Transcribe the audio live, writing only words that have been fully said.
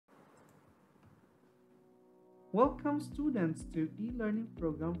Welcome students to e-learning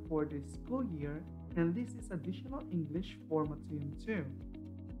program for this school year, and this is additional English for Module 2.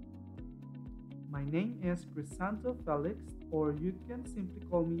 My name is Crisanto Felix, or you can simply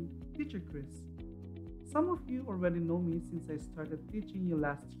call me Teacher Chris. Some of you already know me since I started teaching you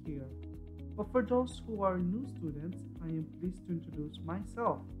last year. But for those who are new students, I am pleased to introduce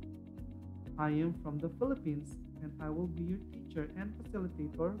myself. I am from the Philippines and I will be your teacher and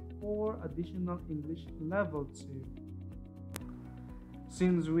facilitator for additional English level 2.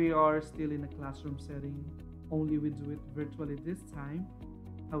 Since we are still in a classroom setting, only we do it virtually this time,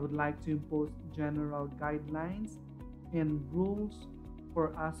 I would like to impose general guidelines and rules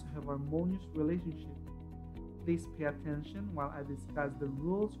for us to have harmonious relationship. Please pay attention while I discuss the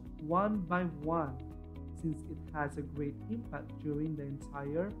rules one by one, since it has a great impact during the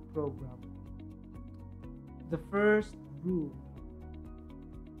entire program. The first rule: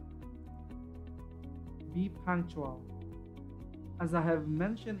 be punctual. As I have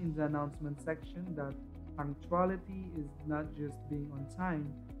mentioned in the announcement section, that punctuality is not just being on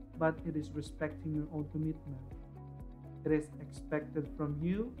time, but it is respecting your own commitment. It is expected from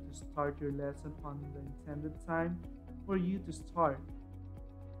you to start your lesson on the intended time for you to start.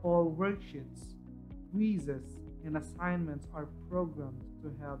 All worksheets, quizzes, and assignments are programmed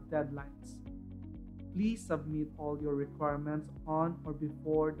to have deadlines. Please submit all your requirements on or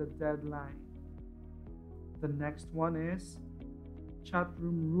before the deadline. The next one is chat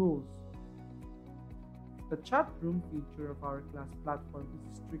room rules. The chat room feature of our class platform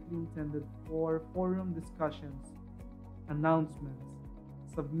is strictly intended for forum discussions, announcements,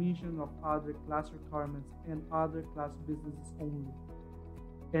 submission of other class requirements, and other class businesses only.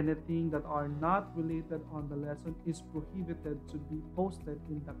 Anything that are not related on the lesson is prohibited to be posted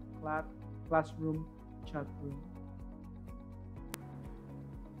in the classroom chat room.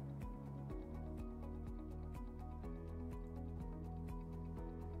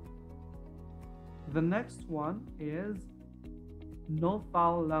 The next one is no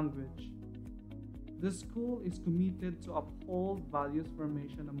foul language. The school is committed to uphold values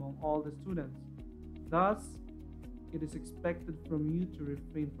formation among all the students. Thus, it is expected from you to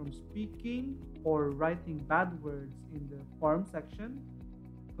refrain from speaking or writing bad words in the forum section,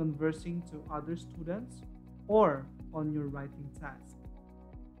 conversing to other students, or on your writing task.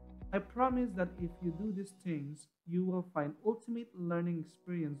 I promise that if you do these things, you will find ultimate learning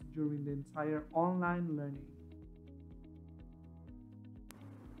experience during the entire online learning.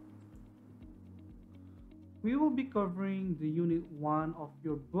 We will be covering the Unit 1 of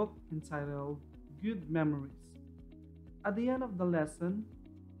your book entitled Good Memories. At the end of the lesson,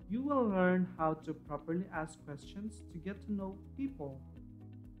 you will learn how to properly ask questions to get to know people.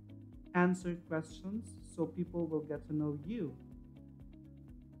 Answer questions so people will get to know you.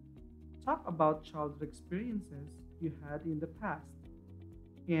 Talk about childhood experiences you had in the past.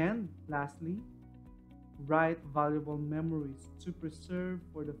 And lastly, write valuable memories to preserve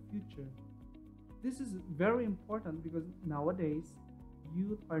for the future. This is very important because nowadays,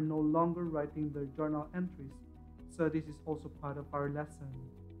 youth are no longer writing their journal entries. So this is also part of our lesson.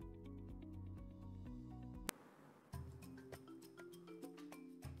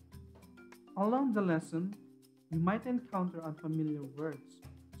 Along the lesson, you might encounter unfamiliar words,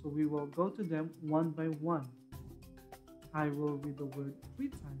 so we will go to them one by one. I will read the word 3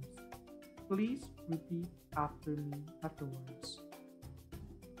 times. Please repeat after me afterwards.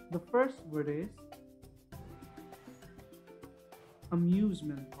 The first word is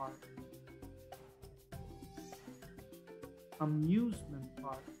amusement park. Amusement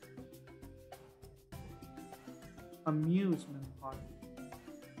park. Amusement park.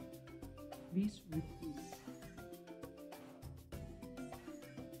 Please repeat.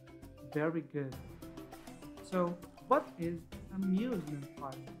 Very good. So, what is amusement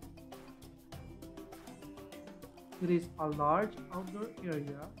park? It is a large outdoor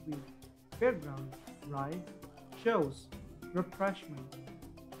area with fairgrounds, rides, shows, refreshments,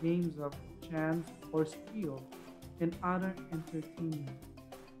 games of chance or skill, and other entertainment.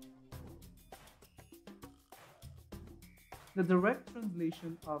 The direct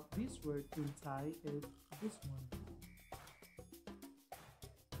translation of this word in Thai is this one.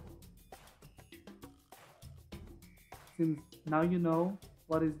 Since now you know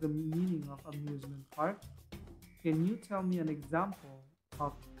what is the meaning of amusement park, can you tell me an example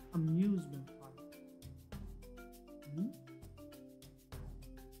of amusement park?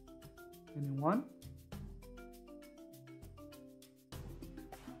 Anyone?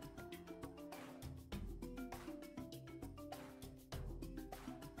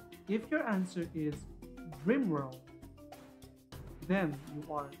 If your answer is Dream World, then you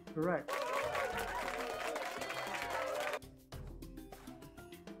are correct.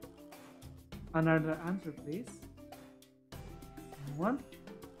 Another answer, please. One.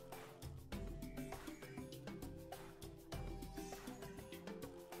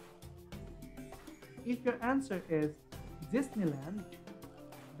 If your answer is Disneyland,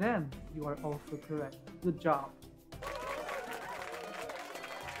 then you are also correct. Good job.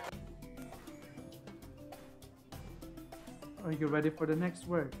 Are you ready for the next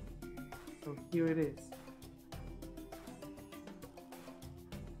word? So here it is.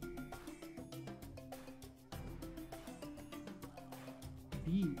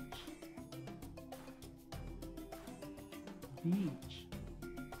 Beach. Beach.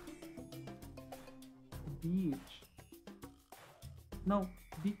 Beach. Now,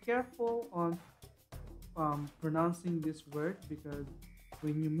 be careful on pronouncing this word, because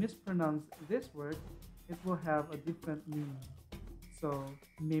when you mispronounce this word, it will have a different meaning. So,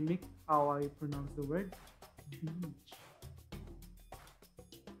 mimic how I pronounce the word beach.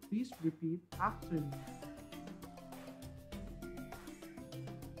 Please repeat after me.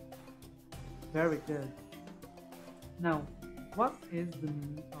 Very good. Now, what is the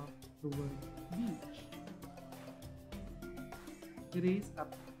meaning of the word beach? It is a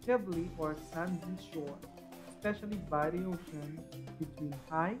pebbly or sandy shore, especially by the ocean between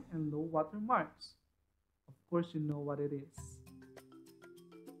high and low water marks. Of course, you know what it is.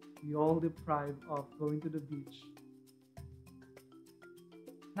 We all deprived of going to the beach.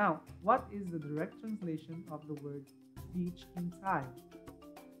 Now, what is the direct translation of the word beach in Thai?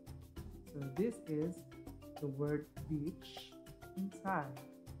 So this is the word beach in Thai.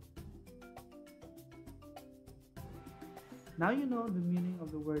 Now you know the meaning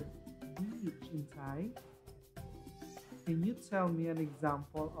of the word beach in Thai. Can you tell me an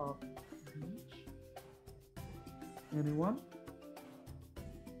example of beach? Anyone?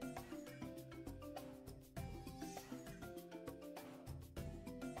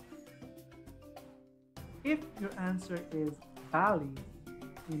 If your answer is Bali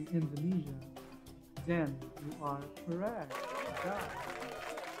in Indonesia, then you are correct. Good job.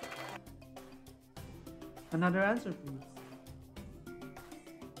 Another answer, please.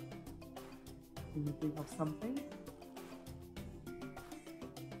 Can you think of something?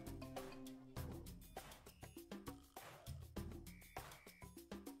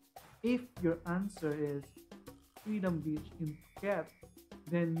 If your answer is Freedom Beach in Phuket,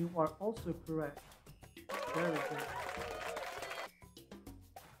 then you are also correct. Very good.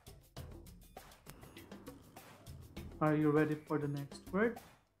 Are you ready for the next word?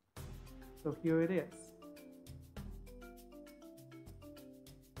 So here it is.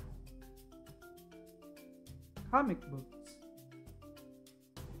 Comic books.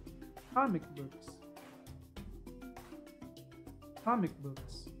 Comic books. Comic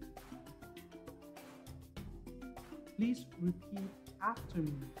books. Please repeat after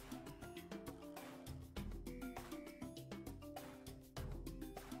me.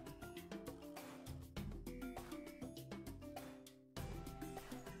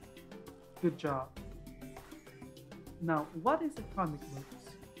 Good job. Now, what is a comic book?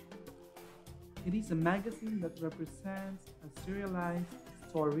 It is a magazine that represents a serialized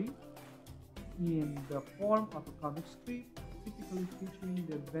story in the form of a comic strip, typically featuring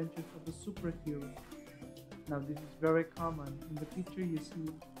the adventures of a superhero. Now, this is very common. In the picture, you see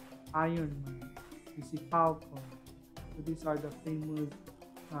Iron Man, you see Falcon. So these are the famous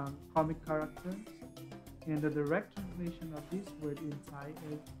comic characters. And the direct translation of this word in Thai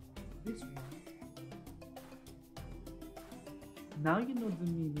is this one. Now you know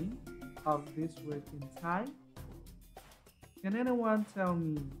the meaning of this word in Thai. Can anyone tell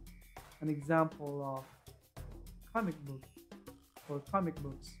me an example of comic book or comic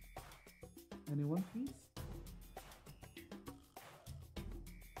books? Anyone, please?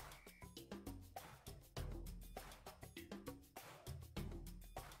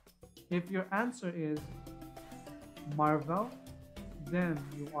 If your answer is Marvel, then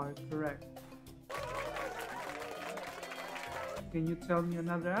you are correct. Can you tell me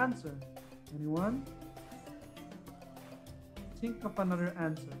another answer? Anyone? Think of another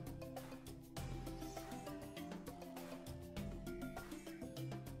answer.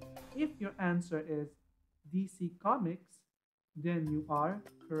 If your answer is DC Comics, then you are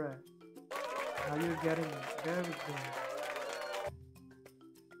correct. Now you're getting it. Very good.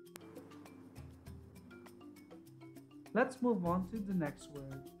 Let's move on to the next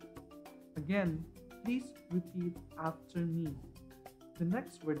word. Again, please repeat after me. The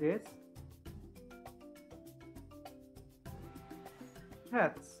next word is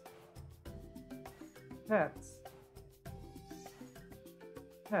pets. Pets.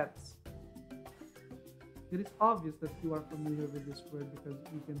 Pets. It is obvious that you are familiar with this word because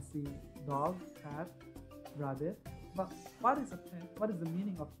you can see dog, cat, rabbit. But what is a pet? What is the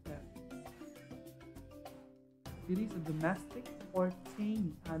meaning of pet? It is a domestic or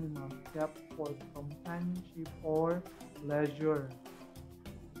tame animal kept for companionship or pleasure.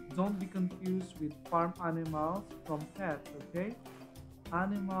 Don't be confused with farm animals from pets, okay?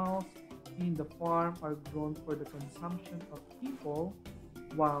 Animals in the farm are grown for the consumption of people,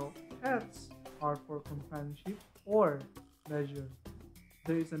 while pets are for companionship or pleasure.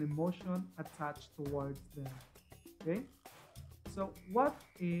 There is an emotion attached towards them. Okay? So, what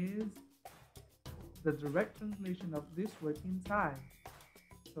is the direct translation of this word in Thai?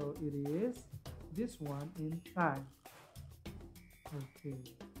 So, it is this one in Thai. Okay.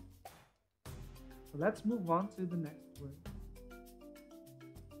 So, let's move on to the next word.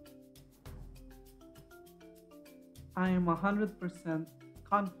 I am 100%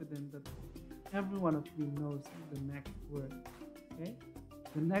 confident that every one of you knows the next word. Okay?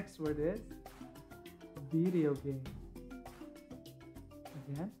 The next word is video game.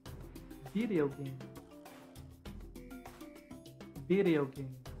 Again, video game. Video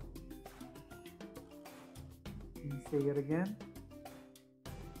game. Can you say it again?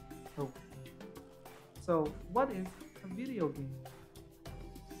 Okay. So, what is a video game?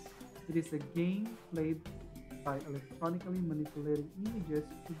 It is a game played by electronically manipulating images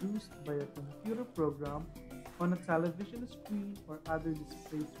produced by a computer program on a television screen or other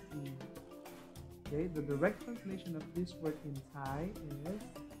display screen. Okay, the direct translation of this word in Thai is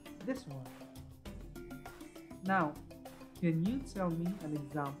this one. Now, can you tell me an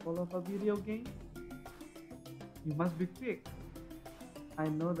example of a video game? You must be quick. I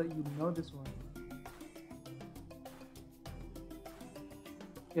know that you know this one.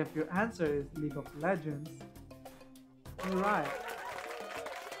 If your answer is League of Legends, you're right.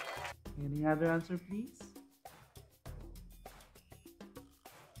 Any other answer, please?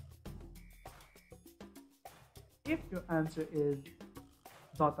 If your answer is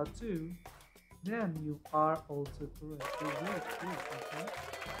Dota 2, then you are also correct. So good, okay?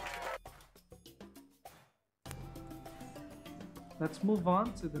 Let's move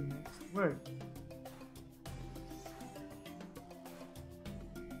on to the next word.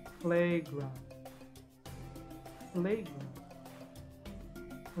 Playground. Playground.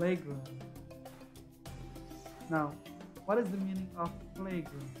 Playground. Now, what is the meaning of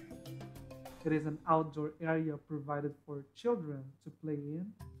playground? It is an outdoor area provided for children to play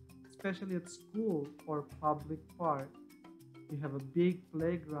in, especially at school or public park. You have a big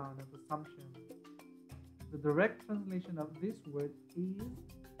playground at Assumption. The direct translation of this word is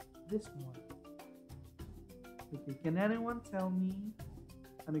this one. Okay, can anyone tell me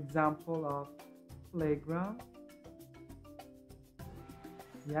an example of playground?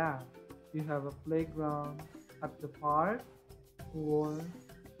 Yeah, you have a playground at the park or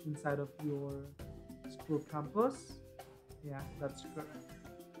inside of your school campus. Yeah, that's correct.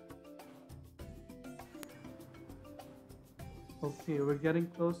 Okay, we're getting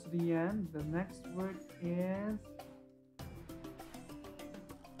close to the end. The next word is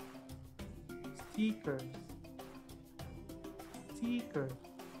stickers. Stickers.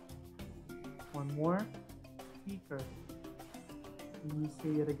 One more. Stickers. Can you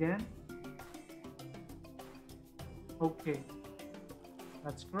say it again? Okay,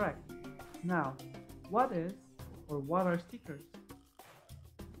 that's correct. Now, what is or what are stickers?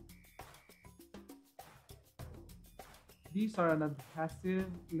 These are an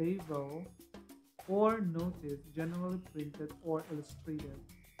adhesive label or notice generally printed or illustrated.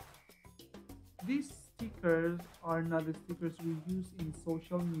 These stickers are not the stickers we use in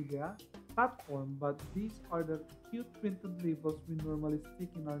social media platform, but these are the cute printed labels we normally stick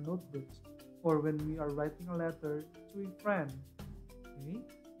in our notebooks or when we are writing a letter to a friend. Okay?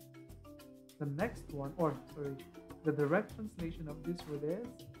 The next one, the direct translation of this word is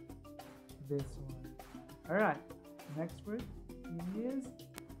this one. Alright, next word is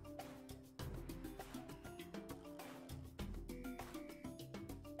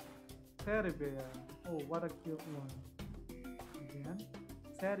teddy bear. Oh, what a cute one. Again,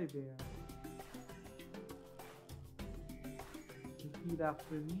 teddy bear. Repeat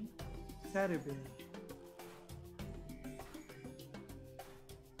after me, teddy bear.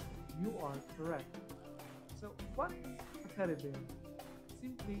 You are correct. So, what is a teddy bear?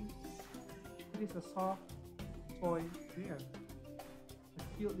 Simply, it is a soft toy bear.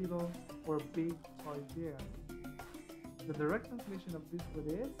 A cute little or big toy bear. The direct translation of this word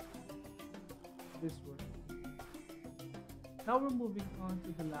is this word. Now we're moving on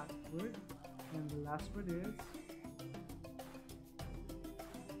to the last word, and the last word is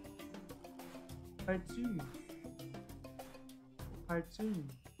Cartoon, cartoon.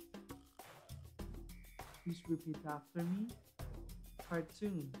 Please repeat after me.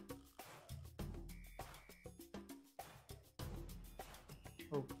 Cartoon.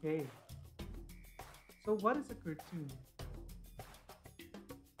 Okay. So what is a cartoon?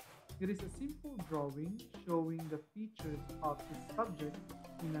 It is a simple drawing showing the features of the subject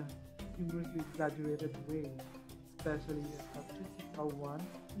in a humorously exaggerated way, especially a physical one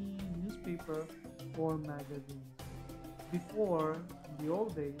in newspaper or magazine. Before, in the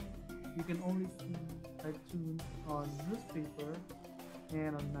old days, you can only see cartoons on newspaper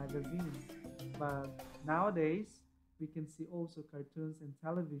and on magazines. But nowadays, we can see also cartoons in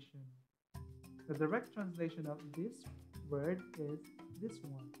television. The direct translation of this word is this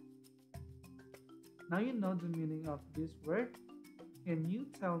one. Now you know the meaning of this word. Can you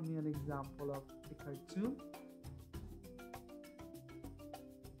tell me an example of a cartoon?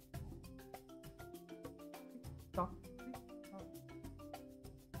 Tick-tock, tick-tock.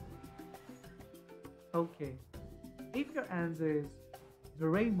 Okay, if your answer is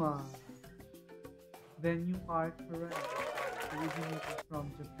Doraemon, then you are correct. Originated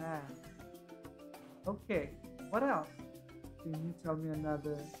from Japan. Okay, what else? Can you tell me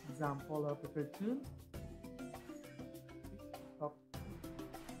another example of a cartoon? Tick-tock.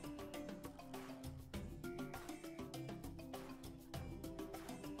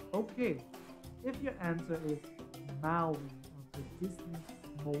 Okay, if your answer is Maui of the Disney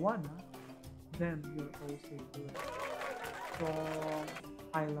Moana, then you're also correct. Strong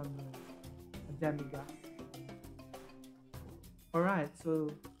Islander, a demigod. Alright, so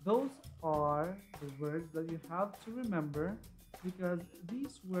those are the words that you have to remember because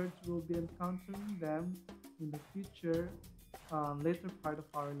these words will be encountering them in the future later part of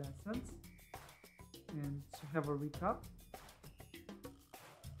our lessons. And to have a recap,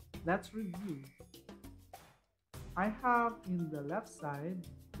 let's review. I have in the left side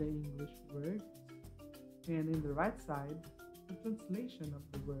the English words and in the right side the translation of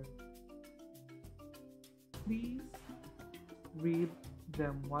the word. Please read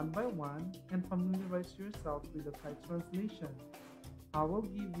them one by one and familiarize yourself with the Thai translation. I will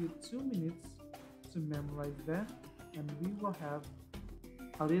give you 2 minutes to memorize them and we will have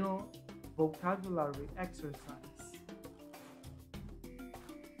a little vocabulary exercise.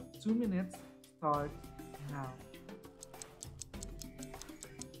 2 minutes start now.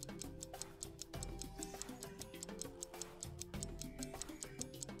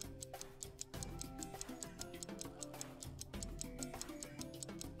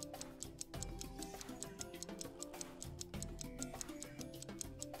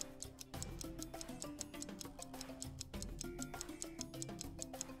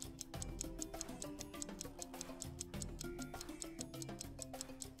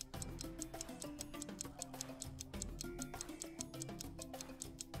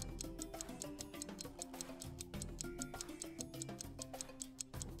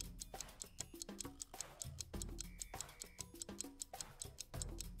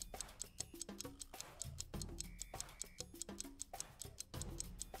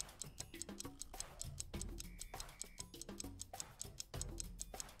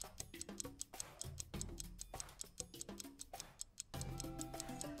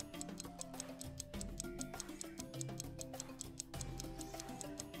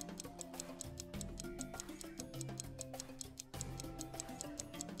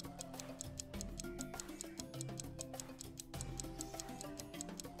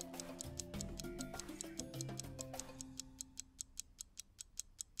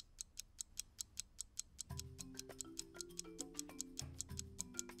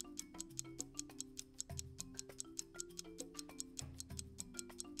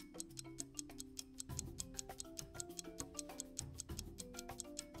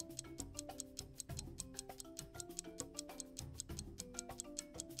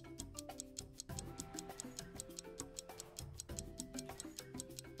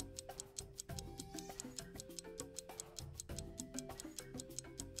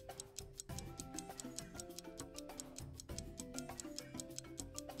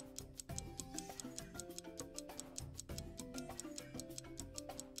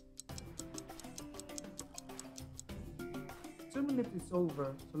 Two minutes is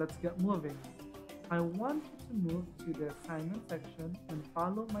over, so let's get moving. I want you to move to the assignment section and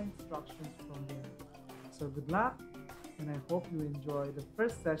follow my instructions from there. So good luck, and I hope you enjoy the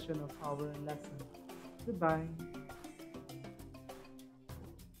first session of our lesson. Goodbye.